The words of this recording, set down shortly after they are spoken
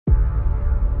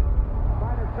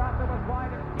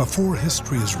Before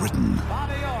history is written,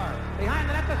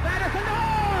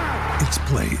 it's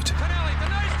played.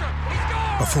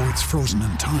 Before it's frozen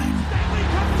in time,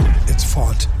 it's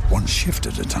fought one shift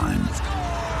at a time.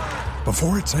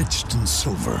 Before it's etched in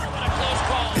silver,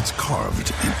 it's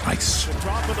carved in ice.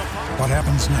 What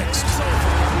happens next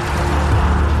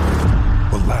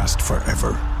will last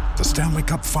forever. The Stanley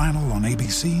Cup Final on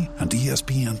ABC and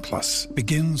ESPN Plus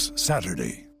begins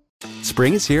Saturday.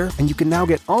 Spring is here, and you can now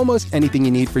get almost anything you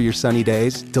need for your sunny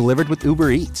days delivered with Uber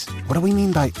Eats. What do we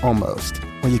mean by almost?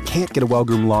 Well, you can't get a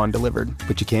well-groomed lawn delivered,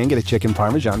 but you can get a chicken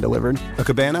parmesan delivered. A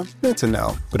cabana? That's a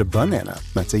no. But a banana?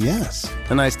 That's a yes.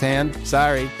 A nice tan?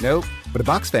 Sorry, nope. But a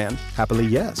box fan? Happily,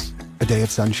 yes. A day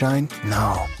of sunshine?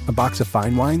 No. A box of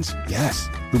fine wines? Yes.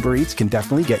 Uber Eats can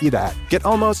definitely get you that. Get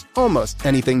almost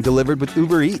anything delivered with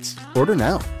Uber Eats. Order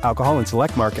now. Alcohol in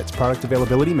select markets. Product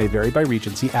availability may vary by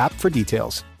region. See app for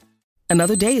details.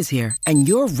 Another day is here, and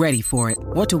you're ready for it.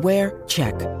 What to wear?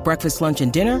 Check. Breakfast, lunch,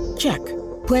 and dinner? Check.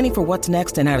 Planning for what's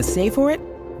next and how to save for it?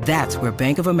 That's where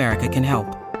Bank of America can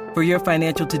help. For your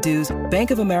financial to-dos,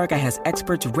 Bank of America has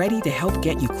experts ready to help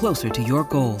get you closer to your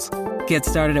goals. Get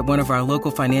started at one of our local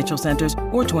financial centers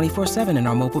or 24/7 in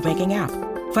our mobile banking app.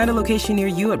 Find a location near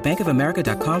you at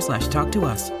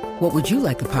bankofamerica.com/talktous. What would you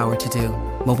like the power to do?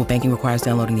 Mobile banking requires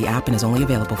downloading the app and is only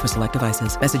available for select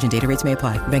devices. Message and data rates may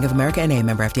apply. Bank of America N.A.,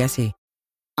 member FDIC.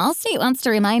 Allstate wants to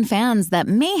remind fans that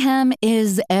mayhem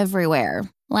is everywhere.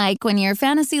 Like when your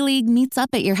fantasy league meets up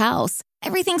at your house.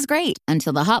 Everything's great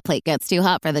until the hot plate gets too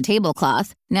hot for the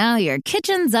tablecloth. Now your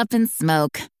kitchen's up in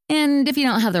smoke. And if you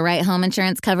don't have the right home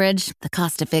insurance coverage, the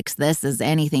cost to fix this is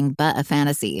anything but a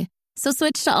fantasy. So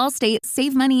switch to Allstate,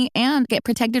 save money, and get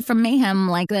protected from mayhem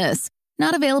like this.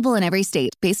 Not available in every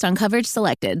state based on coverage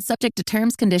selected, subject to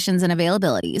terms, conditions, and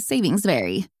availability. Savings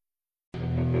vary.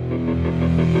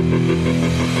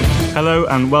 Hello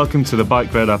and welcome to the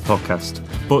Bike Radar podcast,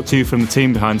 brought to you from the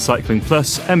team behind Cycling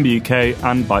Plus, MBUK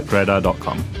and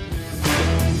BikeRadar.com.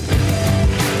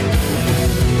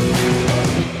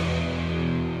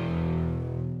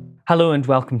 Hello and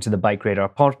welcome to the Bike Radar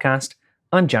podcast.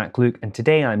 I'm Jack Luke, and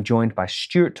today I'm joined by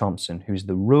Stewart Thompson, who's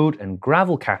the road and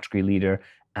gravel category leader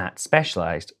at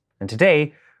Specialized. And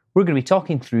today we're going to be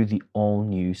talking through the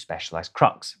all-new Specialized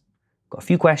Crux. Got a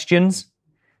few questions,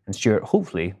 and Stewart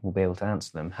hopefully will be able to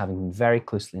answer them, having been very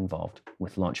closely involved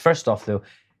with the launch. First off, though,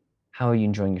 how are you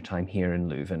enjoying your time here in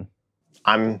Leuven?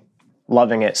 I'm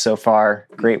loving it so far.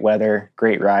 Great weather,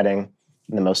 great riding,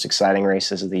 and the most exciting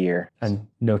races of the year. And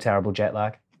no terrible jet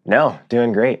lag? No,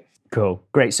 doing great. Cool.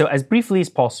 Great. So as briefly as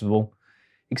possible,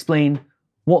 explain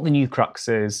what the new Crux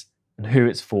is and who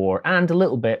it's for, and a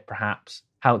little bit, perhaps,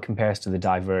 how it compares to the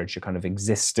Diverge, your kind of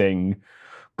existing,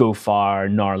 go-far,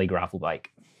 gnarly gravel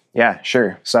bike. Yeah,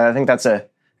 sure. So I think that's a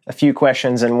few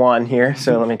questions in one here,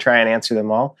 so let me try and answer them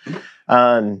all.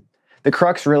 The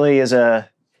Crux really is a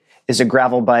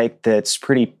gravel bike that's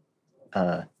pretty,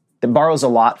 that borrows a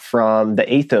lot from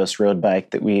the Athos road bike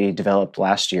that we developed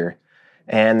last year.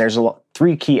 And there's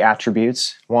three key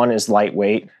attributes. One is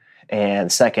lightweight,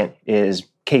 and second is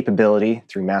capability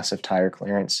through massive tire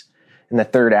clearance. And the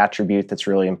third attribute that's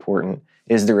really important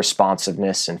is the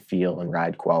responsiveness and feel and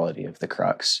ride quality of the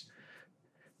Crux.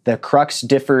 The Crux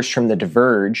differs from the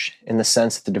Diverge in the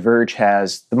sense that the Diverge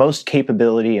has the most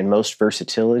capability and most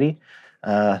versatility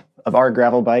of our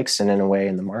gravel bikes and in a way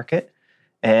in the market.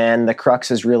 And the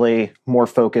Crux is really more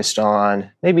focused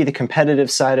on maybe the competitive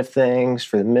side of things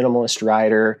for the minimalist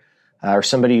rider or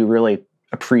somebody who really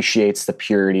appreciates the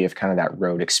purity of kind of that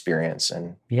road experience.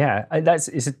 And yeah,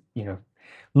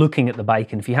 looking at the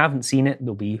bike, and if you haven't seen it,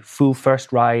 there'll be full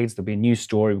first rides, there'll be a new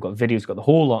story, we've got videos, we've got the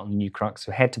whole lot on the new Crux,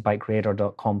 so head to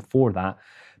bikeradar.com for that.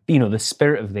 But, the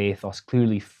spirit of the Athos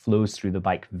clearly flows through the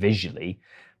bike visually,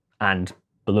 and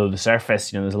below the surface,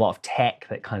 there's a lot of tech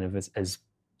that kind of is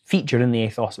featured in the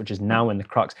Athos, which is now in the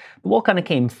Crux. But what kind of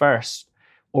came first,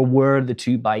 or were the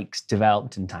two bikes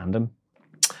developed in tandem?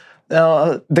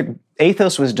 The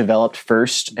Athos was developed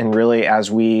first, and really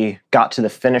as we got to the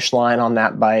finish line on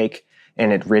that bike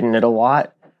and had ridden it a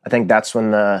lot, I think that's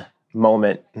when the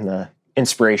moment and the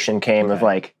inspiration came of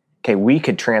like, okay, we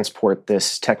could transport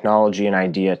this technology and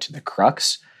idea to the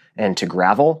Crux and to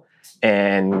gravel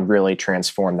and really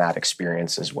transform that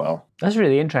experience as well. That's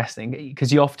really interesting,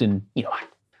 because you often,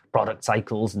 product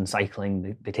cycles and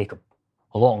cycling, they take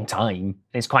a long time.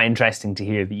 It's quite interesting to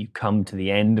hear that you come to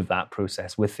the end of that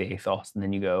process with the Athos and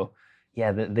then you go,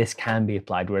 yeah, this can be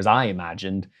applied, whereas I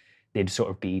imagined they'd sort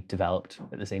of be developed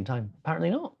at the same time. Apparently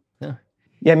not. No.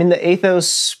 Yeah, I mean, the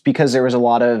Athos, because there was a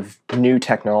lot of new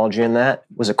technology in that,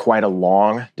 was quite a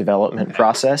long development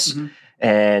process. Mm-hmm.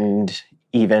 And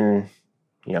even,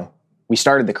 we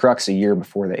started the Crux a year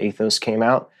before the Athos came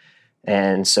out.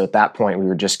 And so at that point, we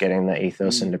were just getting the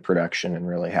Athos into production and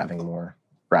really having more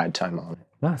ride time on it.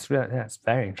 That's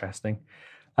very interesting.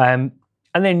 And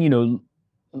then, you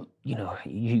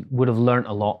would have learned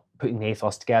a lot putting the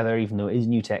Athos together, even though it is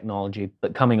new technology.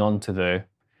 But coming on to the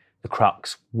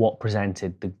Crux, what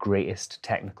presented the greatest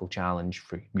technical challenge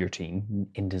for your team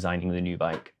in designing the new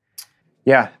bike?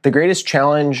 Yeah, the greatest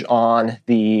challenge on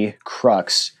the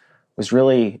Crux was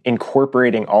really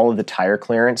incorporating all of the tire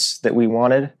clearance that we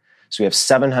wanted. So we have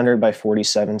 700 by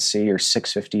 47C or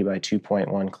 650 by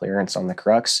 2.1 clearance on the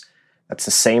Crux. That's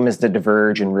the same as the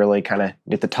Diverge and really kind of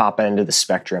at the top end of the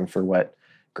spectrum for what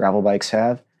gravel bikes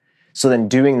have. So then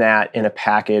doing that in a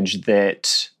package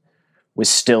that was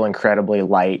still incredibly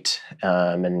light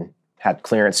and had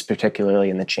clearance, particularly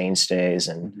in the chainstays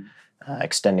and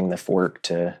extending the fork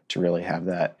to really have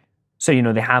that. So,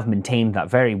 they have maintained that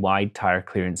very wide tire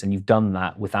clearance, and you've done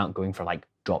that without going for like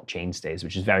drop chainstays,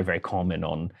 which is very, very common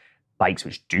on bikes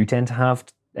which do tend to have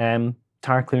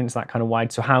tire clearance that kind of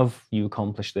wide. So how have you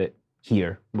accomplished it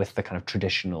here with the kind of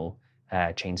traditional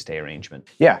chainstay arrangement?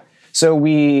 Yeah, so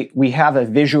we have a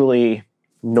visually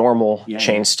normal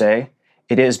chainstay.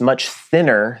 It is much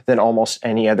thinner than almost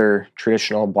any other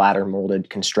traditional bladder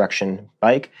molded construction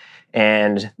bike.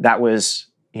 And that was,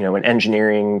 an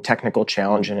engineering technical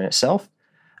challenge in itself.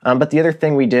 But the other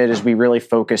thing we did is we really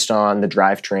focused on the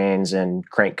drivetrains and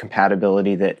crank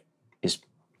compatibility that is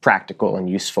practical and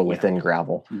useful within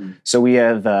gravel. So we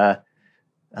have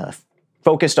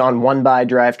focused on 1x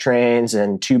drivetrains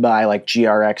and 2x like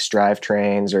GRX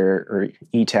drivetrains or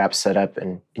ETAP setup,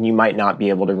 and you might not be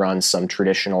able to run some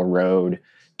traditional road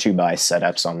 2x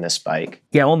setups on this bike.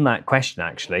 Yeah, on that question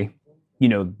actually,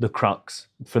 the Crux,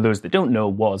 for those that don't know,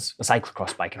 was a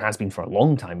cyclocross bike and has been for a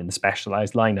long time in the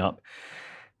Specialized lineup.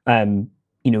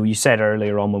 You said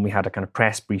earlier on when we had a kind of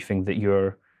press briefing that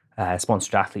your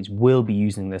sponsored athletes will be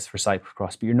using this for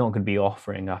cyclocross, but you're not going to be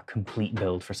offering a complete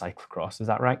build for cyclocross. Is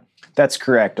that right? That's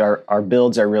correct. Our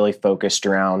builds are really focused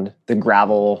around the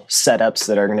gravel setups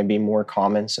that are going to be more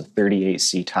common. So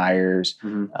 38C tires,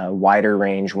 wider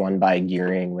range 1x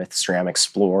gearing with ceramic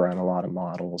Explorer on a lot of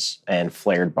models, and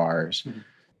flared bars.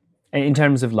 In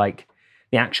terms of like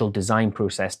the actual design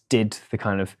process, did the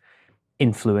kind of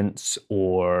influence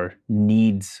or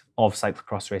needs of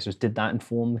cyclocross racers, did that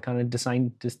inform the kind of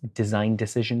design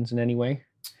decisions in any way?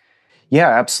 Yeah,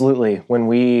 absolutely. When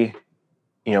we,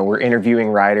 were interviewing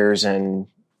riders and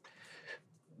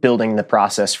building the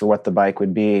process for what the bike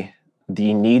would be,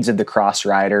 the needs of the cross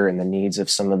rider and the needs of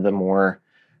some of the more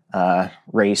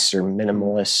race or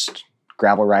minimalist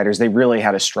gravel riders, they really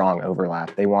had a strong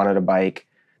overlap. They wanted a bike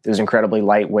that was incredibly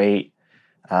lightweight,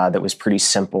 that was pretty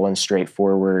simple and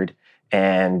straightforward,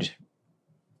 and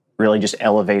really just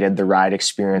elevated the ride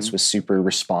experience, was super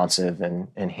responsive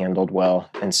and handled well.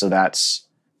 And so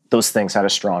those things had a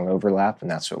strong overlap,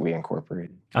 and that's what we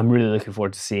incorporated. I'm really looking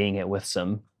forward to seeing it with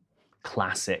some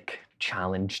classic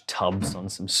challenge tubs on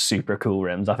some super cool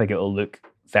rims. I think it will look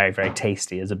very, very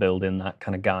tasty as a build in that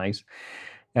kind of guise.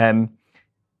 You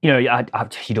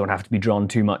don't have to be drawn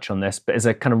too much on this, but as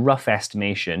a kind of rough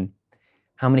estimation,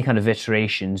 how many kind of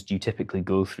iterations do you typically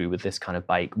go through with this kind of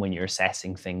bike when you're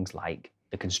assessing things like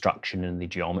the construction and the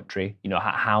geometry?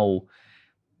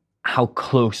 How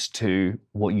close to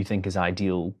what you think is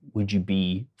ideal would you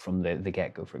be from the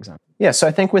get-go, for example? Yeah, so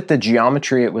I think with the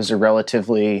geometry, it was a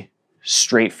relatively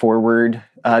straightforward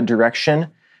direction.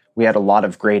 We had a lot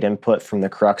of great input from the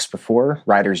Crux before,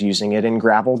 riders using it in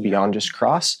gravel beyond just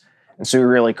cross. And so we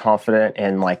were really confident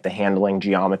in like the handling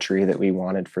geometry that we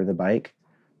wanted for the bike.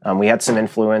 We had some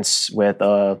influence with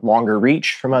a longer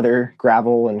reach from other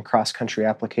gravel and cross-country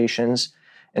applications.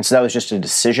 And so that was just a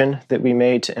decision that we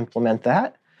made to implement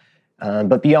that.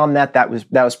 But beyond that, that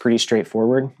was pretty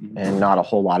straightforward and not a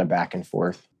whole lot of back and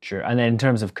forth. Sure. And then in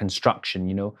terms of construction,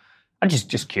 I'm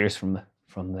just curious from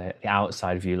the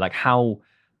outside view, like how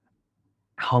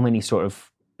many sort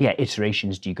of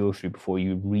iterations do you go through before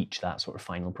you reach that sort of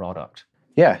final product?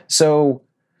 Yeah. So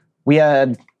we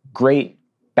had great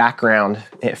background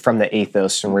from the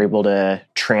Athos, and we're able to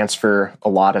transfer a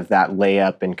lot of that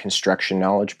layup and construction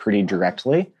knowledge pretty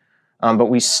directly. But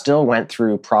we still went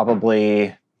through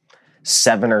probably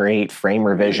 7 or 8 frame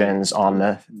revisions on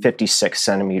the 56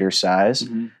 centimeter size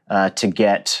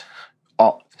to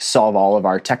solve all of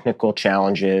our technical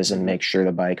challenges and make sure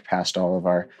the bike passed all of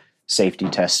our safety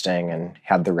testing and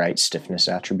had the right stiffness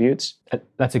attributes.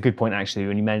 That's a good point, actually,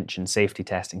 when you mentioned safety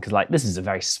testing, because this is a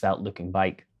very svelte-looking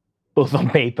bike, both on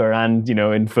paper and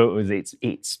in photos.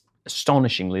 It's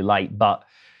astonishingly light, but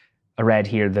I read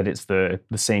here that it's the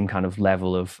same kind of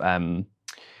level of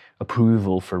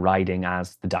approval for riding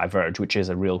as the Diverge, which is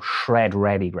a real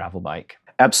shred-ready gravel bike.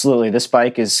 Absolutely. This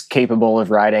bike is capable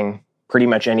of riding pretty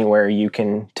much anywhere you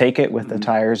can take it with the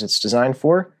tires it's designed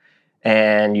for,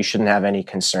 and you shouldn't have any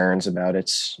concerns about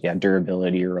its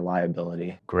durability or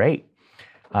reliability. Great.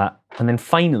 And then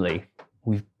finally,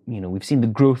 we've seen the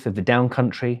growth of the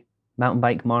downcountry mountain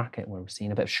bike market, where we're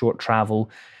seeing a bit of short travel,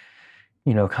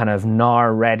 kind of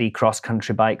NAR-ready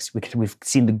cross-country bikes. We've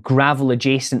seen the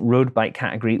gravel-adjacent road bike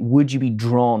category. Would you be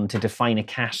drawn to define a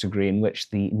category in which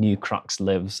the new Crux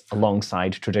lives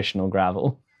alongside traditional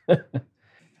gravel?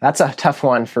 That's a tough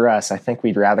one for us. I think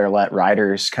we'd rather let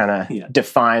riders kind of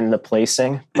define the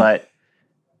placing. But,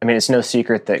 I mean, it's no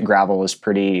secret that gravel is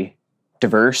pretty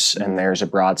diverse, and there's a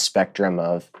broad spectrum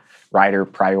of rider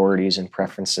priorities and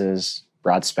preferences,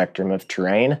 broad spectrum of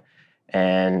terrain.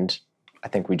 And I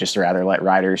think we just rather let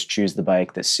riders choose the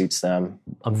bike that suits them.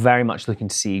 I'm very much looking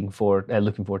forward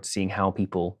to seeing how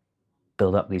people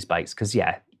build up these bikes, because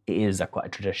it is quite a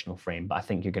traditional frame, but I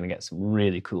think you're going to get some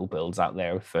really cool builds out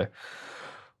there with the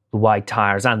wide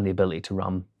tires and the ability to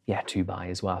run 2x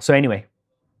as well. So anyway,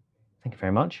 thank you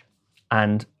very much.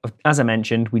 And as I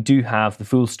mentioned, we do have the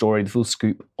full story, the full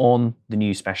scoop on the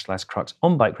new Specialized Crux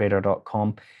on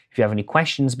bikeradar.com. If you have any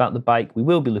questions about the bike, we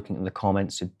will be looking in the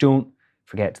comments, so don't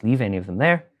forget to leave any of them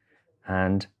there.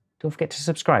 And don't forget to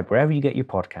subscribe wherever you get your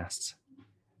podcasts.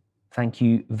 Thank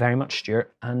you very much,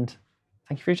 Stuart, and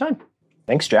thank you for your time.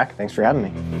 Thanks, Jack. Thanks for having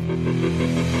me.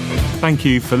 Thank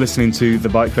you for listening to the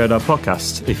Bike Radar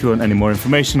podcast. If you want any more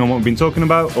information on what we've been talking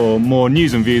about or more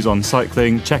news and views on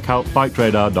cycling, check out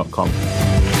bikeradar.com.